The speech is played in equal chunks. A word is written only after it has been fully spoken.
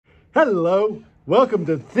Hello, welcome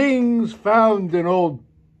to Things Found in Old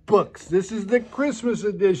Books. This is the Christmas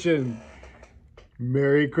edition.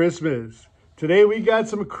 Merry Christmas. Today we got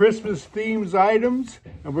some Christmas themed items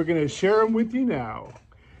and we're going to share them with you now.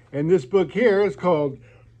 And this book here is called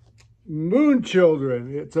Moon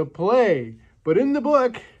Children. It's a play. But in the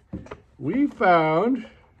book, we found,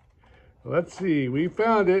 we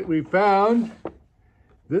found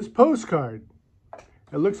this postcard.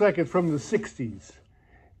 It looks like it's from the 60s.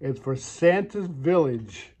 It's for Santa's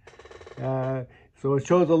Village. So it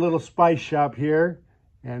shows a little spice shop here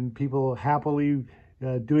and people happily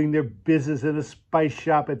doing their business in a spice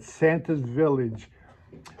shop at Santa's Village.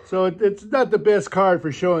 So it's not the best card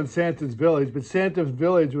for showing Santa's Village, but Santa's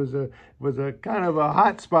Village was a kind of a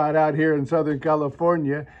hot spot out here in Southern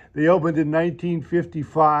California. They opened in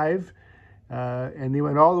 1955 and they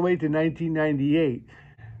went all the way to 1998.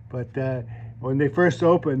 But when they first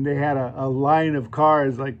opened, they had a line of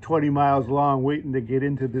cars like 20 miles long waiting to get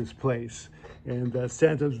into this place. And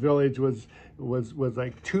Santa's Village was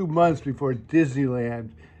like 2 months before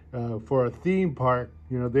Disneyland for a theme park.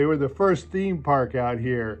 You know, they were the first theme park out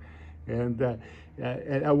here. And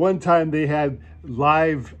at one time they had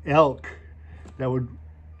live elk that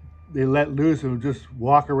they let loose and would just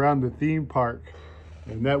walk around the theme park.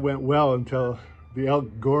 And that went well until the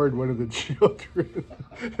elk gored one of the children.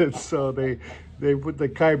 And so they put the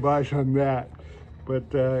kibosh on that. But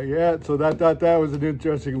yeah, so I thought that was an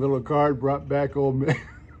interesting little card, brought back old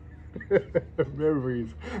memories.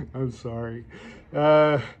 I'm sorry.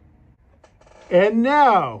 And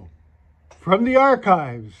now, from the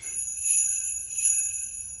archives,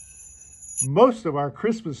 most of our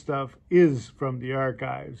Christmas stuff is from the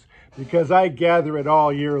archives because I gather it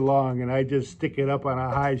all year long and I just stick it up on a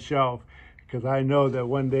high shelf because I know that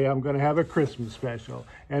one day I'm going to have a Christmas special.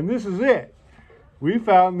 And this is it. We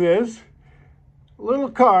found this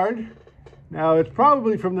little card. Now, it's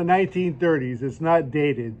probably from the 1930s. It's not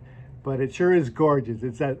dated, but it sure is gorgeous.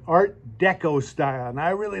 It's that Art Deco style, and I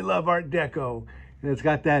really love Art Deco. And it's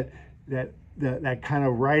got that kind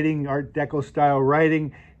of writing, Art Deco style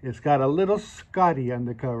writing. It's got a little Scotty on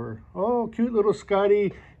the cover. Oh, cute little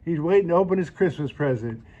Scotty. He's waiting to open his Christmas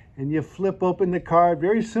present. And you flip open the card.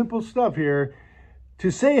 Very simple stuff here.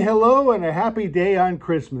 To say hello and a happy day on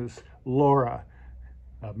Christmas, Laura.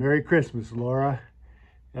 Merry Christmas, Laura.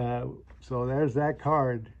 So there's that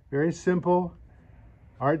card. Very simple.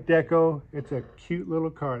 Art Deco. It's a cute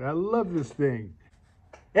little card. I love this thing.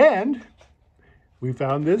 And we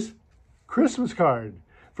found this Christmas card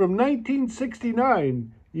from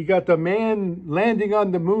 1969. You got the man landing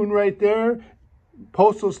on the moon right there.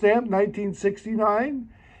 Postal stamp 1969.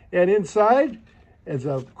 And inside is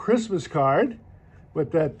a Christmas card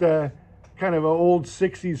with that kind of an old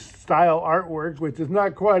 60s style artwork, which is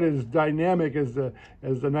not quite as dynamic as the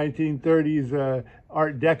 1930s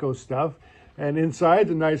Art Deco stuff. And inside,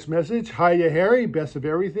 a nice message: Hiya, Harry, best of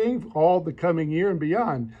everything, all the coming year and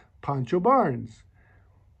beyond. Pancho Barnes.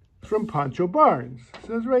 It's from Pancho Barnes. It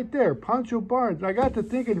says right there, Pancho Barnes. I got to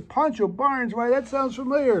thinking, Pancho Barnes, why, that sounds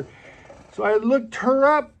familiar. So I looked her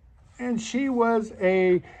up, and she was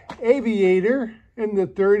an aviator in the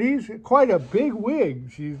 30s, quite a big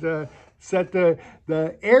wig. She's set the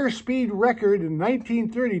airspeed record in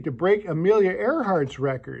 1930 to break Amelia Earhart's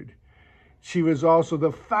record. She was also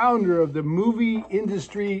the founder of the Movie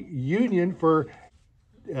Industry Union for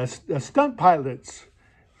stunt pilots.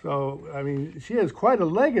 So, I mean, she has quite a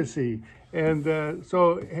legacy. And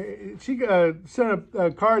so she sent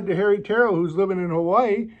a card to Harry Terrell, who's living in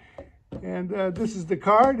Hawaii. And this is the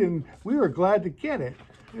card, and we were glad to get it.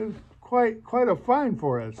 It was quite a find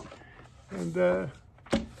for us. And so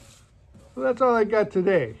that's all I got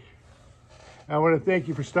today. I want to thank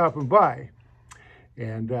you for stopping by.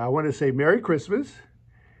 And I want to say Merry Christmas.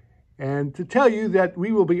 And to tell you that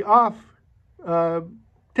we will be off,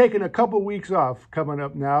 taking a couple weeks off coming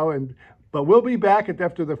up now. But we'll be back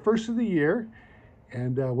after the first of the year.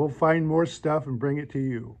 And we'll find more stuff and bring it to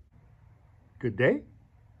you. Good day.